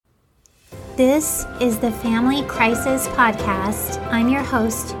This is the Family Crisis Podcast. I'm your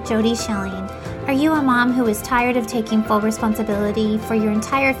host, Jody Schilling. Are you a mom who is tired of taking full responsibility for your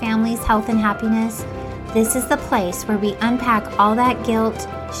entire family's health and happiness? This is the place where we unpack all that guilt,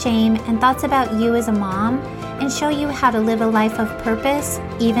 shame, and thoughts about you as a mom and show you how to live a life of purpose,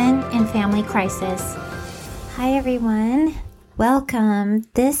 even in family crisis. Hi, everyone. Welcome.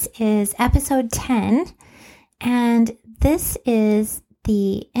 This is episode 10, and this is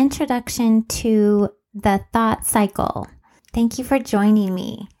the introduction to the thought cycle. Thank you for joining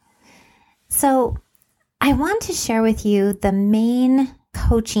me. So I want to share with you the main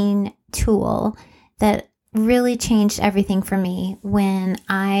coaching tool that really changed everything for me when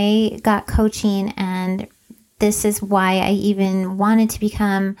I got coaching, and this is why I even wanted to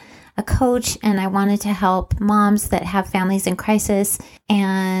become a coach, and I wanted to help moms that have families in crisis.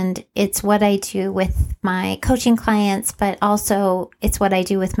 And it's what I do with my coaching clients, but also it's what I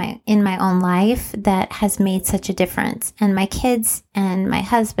do with in my own life that has made such a difference. And my kids and my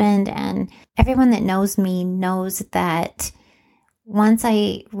husband and everyone that knows me knows that once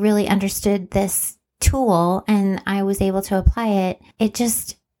I really understood this tool and I was able to apply it, it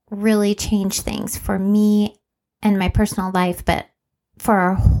just really changed things for me and my personal life, but for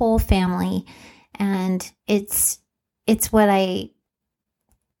our whole family. And it's what I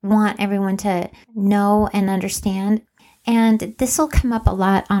want everyone to know and understand. And this will come up a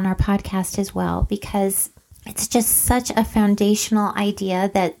lot on our podcast as well, because it's just such a foundational idea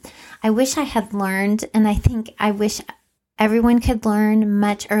that I wish I had learned. And I wish everyone could learn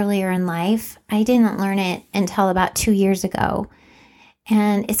much earlier in life. I didn't learn it until about 2 years ago.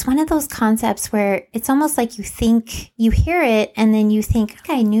 And it's one of those concepts where it's almost like you hear it and then you think,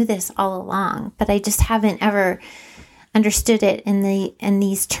 okay, I knew this all along, but I just haven't ever understood it in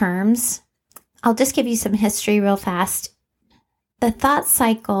these terms. I'll just give you some history real fast. The thought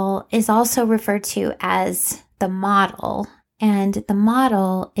cycle is also referred to as the model, and the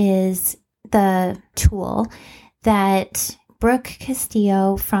model is the tool that Brooke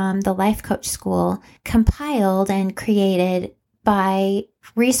Castillo from the Life Coach School compiled and created by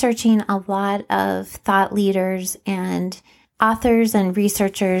researching a lot of thought leaders and authors and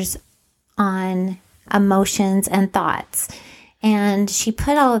researchers on emotions and thoughts. And she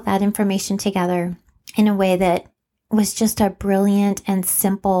put all of that information together in a way that was just a brilliant and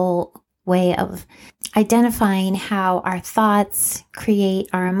simple way of identifying how our thoughts create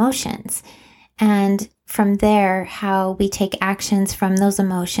our emotions. And from there, how we take actions from those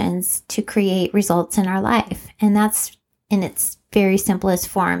emotions to create results in our life. And that's in its very simplest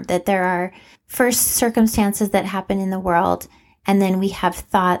form, that there are first circumstances that happen in the world, and then we have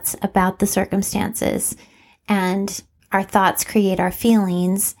thoughts about the circumstances, and our thoughts create our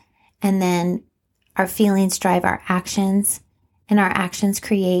feelings, and then our feelings drive our actions, and our actions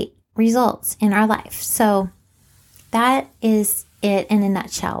create results in our life. So that is it in a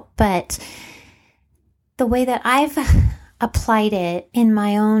nutshell. But the way that I've applied it in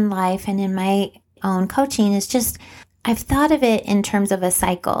my own life and in my own coaching is just, I've thought of it in terms of a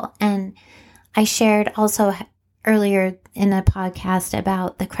cycle. And I shared also earlier in a podcast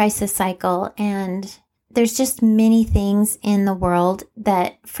about the crisis cycle. And there's just many things in the world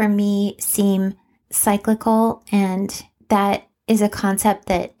that for me seem cyclical. And that is a concept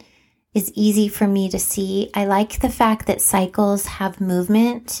that is easy for me to see. I like the fact that cycles have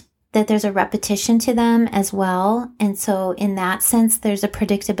movement, that there's a repetition to them as well. And so in that sense, there's a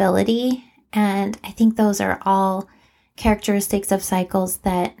predictability. And I think those are all characteristics of cycles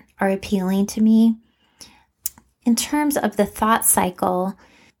that are appealing to me. In terms of the thought cycle,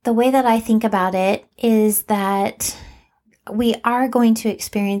 the way that I think about it is that we are going to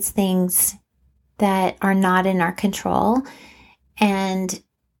experience things that are not in our control, and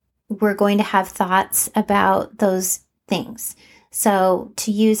we're going to have thoughts about those things. So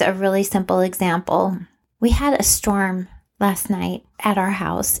to use a really simple example, we had a storm last night at our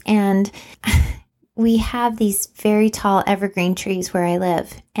house, and we have these very tall evergreen trees where I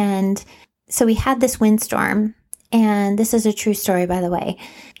live. And so we had this windstorm, and this is a true story, by the way.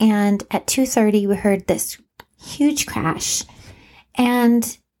 And at 2:30, we heard this huge crash.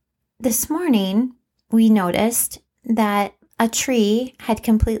 And this morning, we noticed that a tree had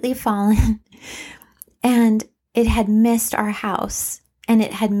completely fallen and it had missed our house, and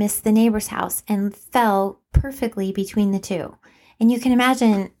it had missed the neighbor's house and fell perfectly between the two. And you can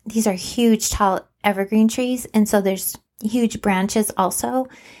imagine these are huge, tall evergreen trees. And so there's huge branches also.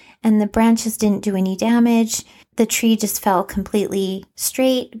 And the branches didn't do any damage. The tree just fell completely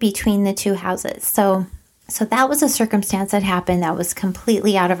straight between the two houses. So that was a circumstance that happened that was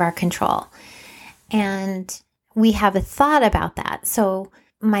completely out of our control. And we have a thought about that. So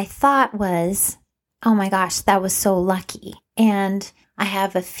my thought was, oh my gosh, that was so lucky. And I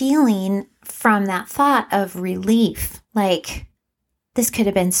have a feeling from that thought of relief, like this could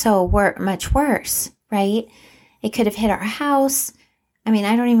have been so much worse, right? It could have hit our house. I mean,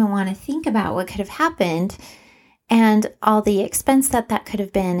 I don't even want to think about what could have happened and all the expense that could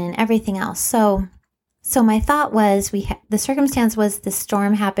have been and everything else. So my thought was, the circumstance was the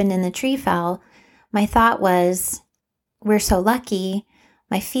storm happened and the tree fell. My thought was, we're so lucky.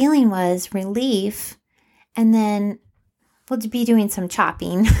 My feeling was relief. And then we'll be doing some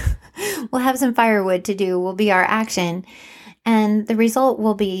chopping. We'll have some firewood to do, will be our action. And the result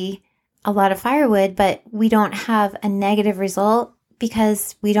will be a lot of firewood, but we don't have a negative result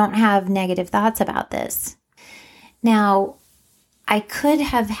because we don't have negative thoughts about this. Now, I could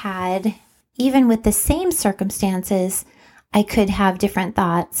have had, even with the same circumstances, I could have different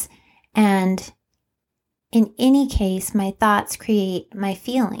thoughts. And in any case, my thoughts create my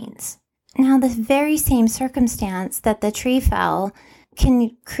feelings. Now, the very same circumstance that the tree fell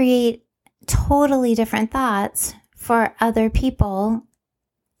can create totally different thoughts for other people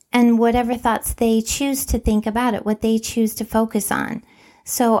and whatever thoughts they choose to think about it, what they choose to focus on.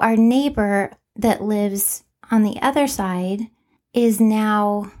 So our neighbor that lives on the other side is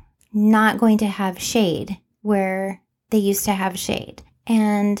now not going to have shade where they used to have shade.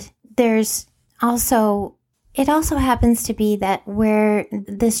 And it also happens to be that where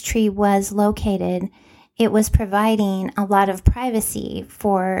this tree was located, it was providing a lot of privacy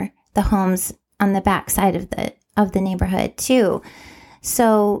for the homes on the backside of the neighborhood too.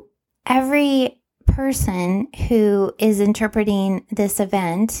 So every person who is interpreting this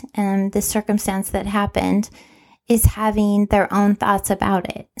event and the circumstance that happened is having their own thoughts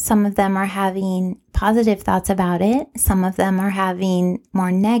about it. Some of them are having positive thoughts about it. Some of them are having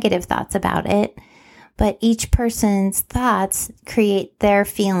more negative thoughts about it. But each person's thoughts create their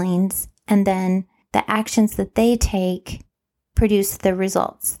feelings, and then the actions that they take produce the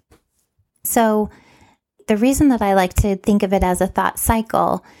results. So the reason that I like to think of it as a thought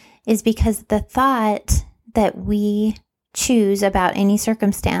cycle is because the thought that we choose about any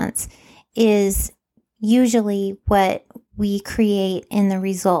circumstance is usually what we create in the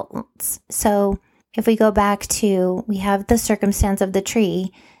results. So if we go back to, we have the circumstance of the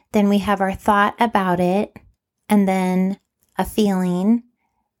tree, then we have our thought about it, and then a feeling,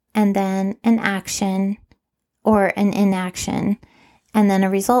 and then an action or an inaction, and then a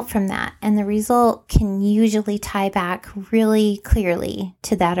result from that. And the result can usually tie back really clearly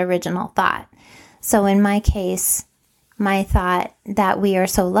to that original thought. So in my case, my thought that we are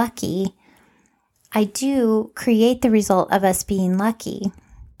so lucky, I do create the result of us being lucky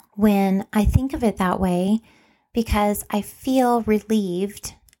when I think of it that way, because I feel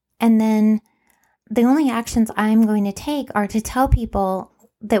relieved. And then the only actions I'm going to take are to tell people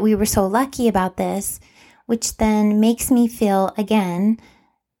that we were so lucky about this, which then makes me feel, again,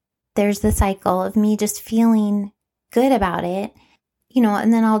 there's the cycle of me just feeling good about it,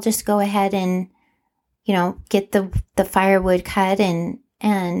 and then I'll just go ahead and, get the firewood cut and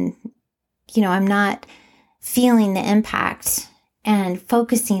I'm not feeling the impact and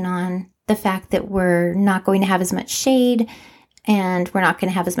focusing on the fact that we're not going to have as much shade and we're not going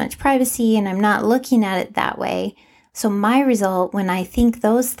to have as much privacy, and I'm not looking at it that way. So my result, when I think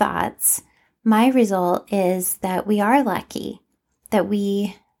those thoughts, my result is that we are lucky, that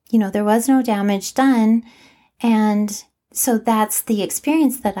there was no damage done. And so that's the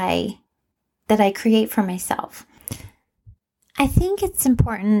experience that I create for myself. I think it's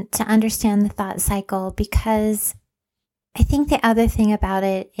important to understand the thought cycle, because I think the other thing about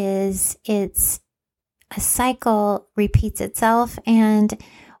it is a cycle repeats itself. And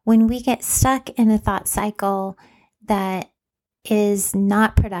when we get stuck in a thought cycle that is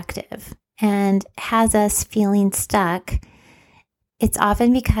not productive and has us feeling stuck, it's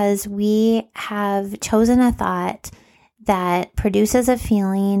often because we have chosen a thought that produces a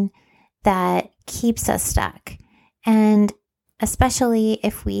feeling that keeps us stuck. And especially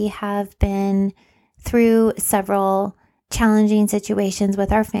if we have been through several challenging situations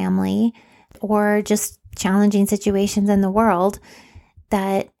with our family, or just challenging situations in the world,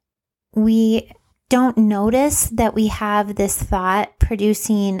 that we don't notice that we have this thought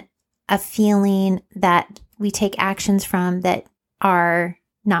producing a feeling that we take actions from that are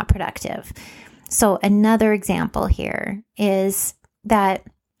not productive. So another example here is that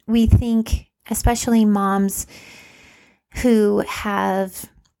we think, especially moms who have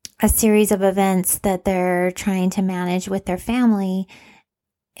a series of events that they're trying to manage with their family,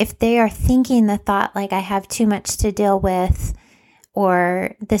 if they are thinking the thought like, I have too much to deal with,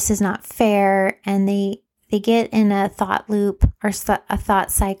 or this is not fair, and they they get in a thought loop or a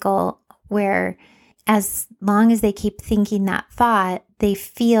thought cycle where as long as they keep thinking that thought, they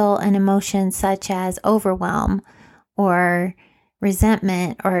feel an emotion such as overwhelm or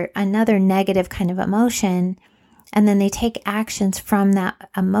resentment or another negative kind of emotion. And then they take actions from that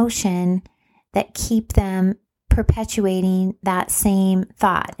emotion that keep them perpetuating that same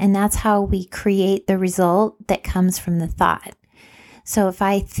thought. And that's how we create the result that comes from the thought. So if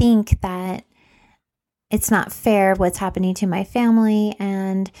I think that it's not fair what's happening to my family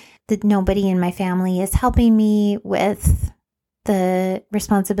and that nobody in my family is helping me with the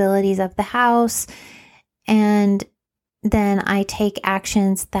responsibilities of the house, and then I take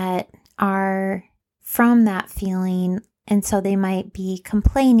actions that are from that feeling. And so they might be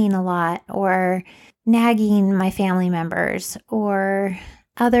complaining a lot or nagging my family members or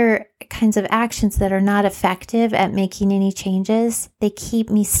other kinds of actions that are not effective at making any changes. They keep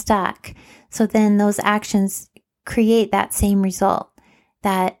me stuck. So then those actions create that same result,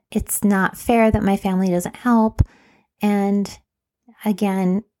 that it's not fair that my family doesn't help. And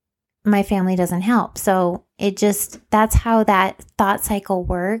again, my family doesn't help. So that's how that thought cycle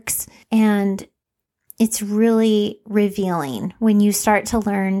works. And it's really revealing when you start to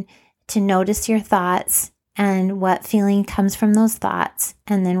learn to notice your thoughts and what feeling comes from those thoughts,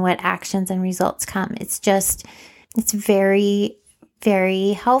 and then what actions and results come. It's very,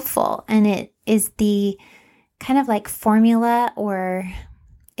 very helpful. And it is the kind of like formula or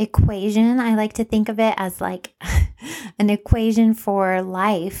equation. I like to think of it as like an equation for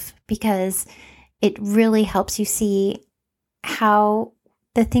life, because it really helps you see how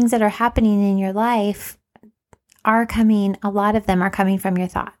the things that are happening in your life a lot of them are coming from your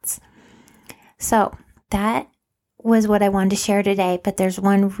thoughts. So that was what I wanted to share today, but there's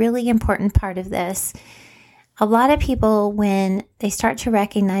one really important part of this. A lot of people, when they start to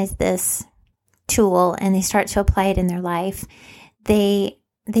recognize this tool and they start to apply it in their life, they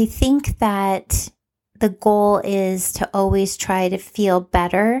think that the goal is to always try to feel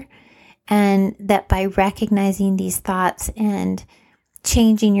better, and that by recognizing these thoughts and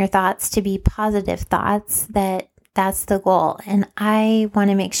changing your thoughts to be positive thoughts, that's the goal. And I want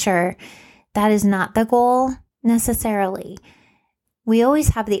to make sure that is not the goal necessarily. We always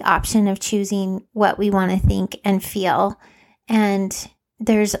have the option of choosing what we want to think and feel. And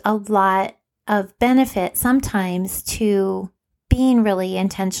there's a lot of benefit sometimes to being really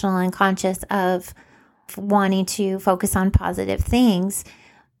intentional and conscious of wanting to focus on positive things.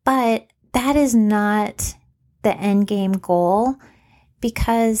 But that is not the end game goal,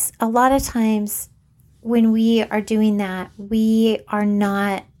 because a lot of times when we are doing that, we are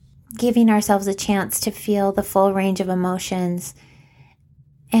not giving ourselves a chance to feel the full range of emotions.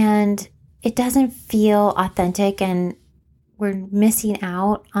 And it doesn't feel authentic, and we're missing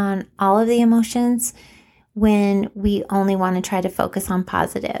out on all of the emotions when we only want to try to focus on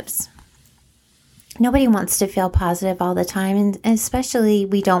positives. Nobody wants to feel positive all the time, and especially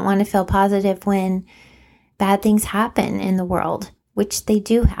we don't want to feel positive when bad things happen in the world, which they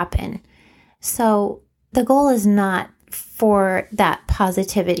do happen. So the goal is not for that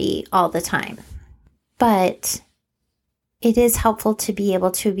positivity all the time, but it is helpful to be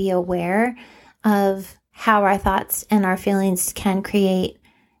able to be aware of how our thoughts and our feelings can create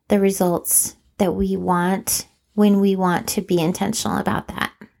the results that we want when we want to be intentional about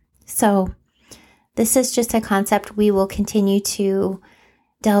that. So this is just a concept we will continue to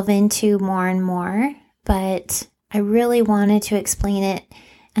delve into more and more, but I really wanted to explain it.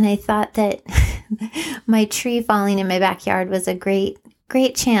 And I thought that my tree falling in my backyard was a great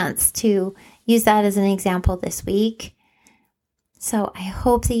chance to use that as an example this week. So I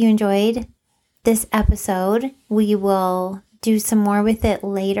hope that you enjoyed this episode. We will do some more with it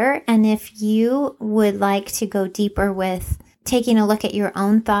later. And if you would like to go deeper with taking a look at your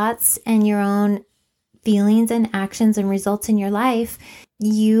own thoughts and your own feelings and actions and results in your life,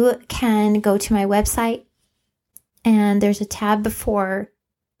 you can go to my website, and there's a tab before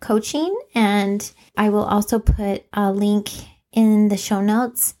coaching, and I will also put a link in the show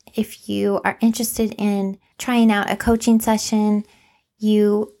notes. If you are interested in trying out a coaching session,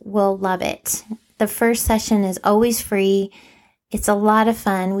 you will love it. The first session is always free. It's a lot of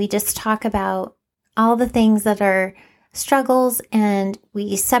fun. We just talk about all the things that are struggles, and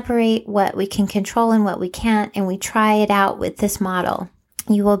we separate what we can control and what we can't, and we try it out with this model.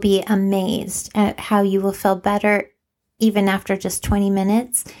 You will be amazed at how you will feel better even after just 20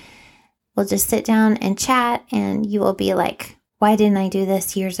 minutes. We'll just sit down and chat, and you will be like, why didn't I do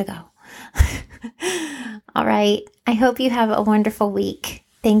this years ago? All right. I hope you have a wonderful week.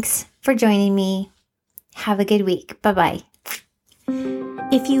 Thanks for joining me. Have a good week. Bye-bye.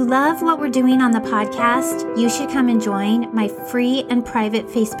 If you love what we're doing on the podcast, you should come and join my free and private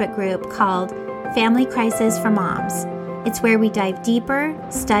Facebook group called Family Crisis for Moms. It's where we dive deeper,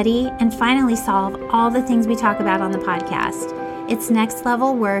 study, and finally solve all the things we talk about on the podcast. It's next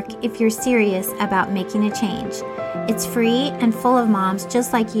level work if you're serious about making a change. It's free and full of moms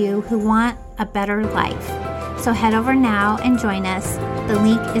just like you who want a better life. So head over now and join us. The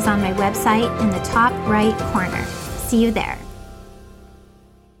link is on my website in the top right corner. See you there.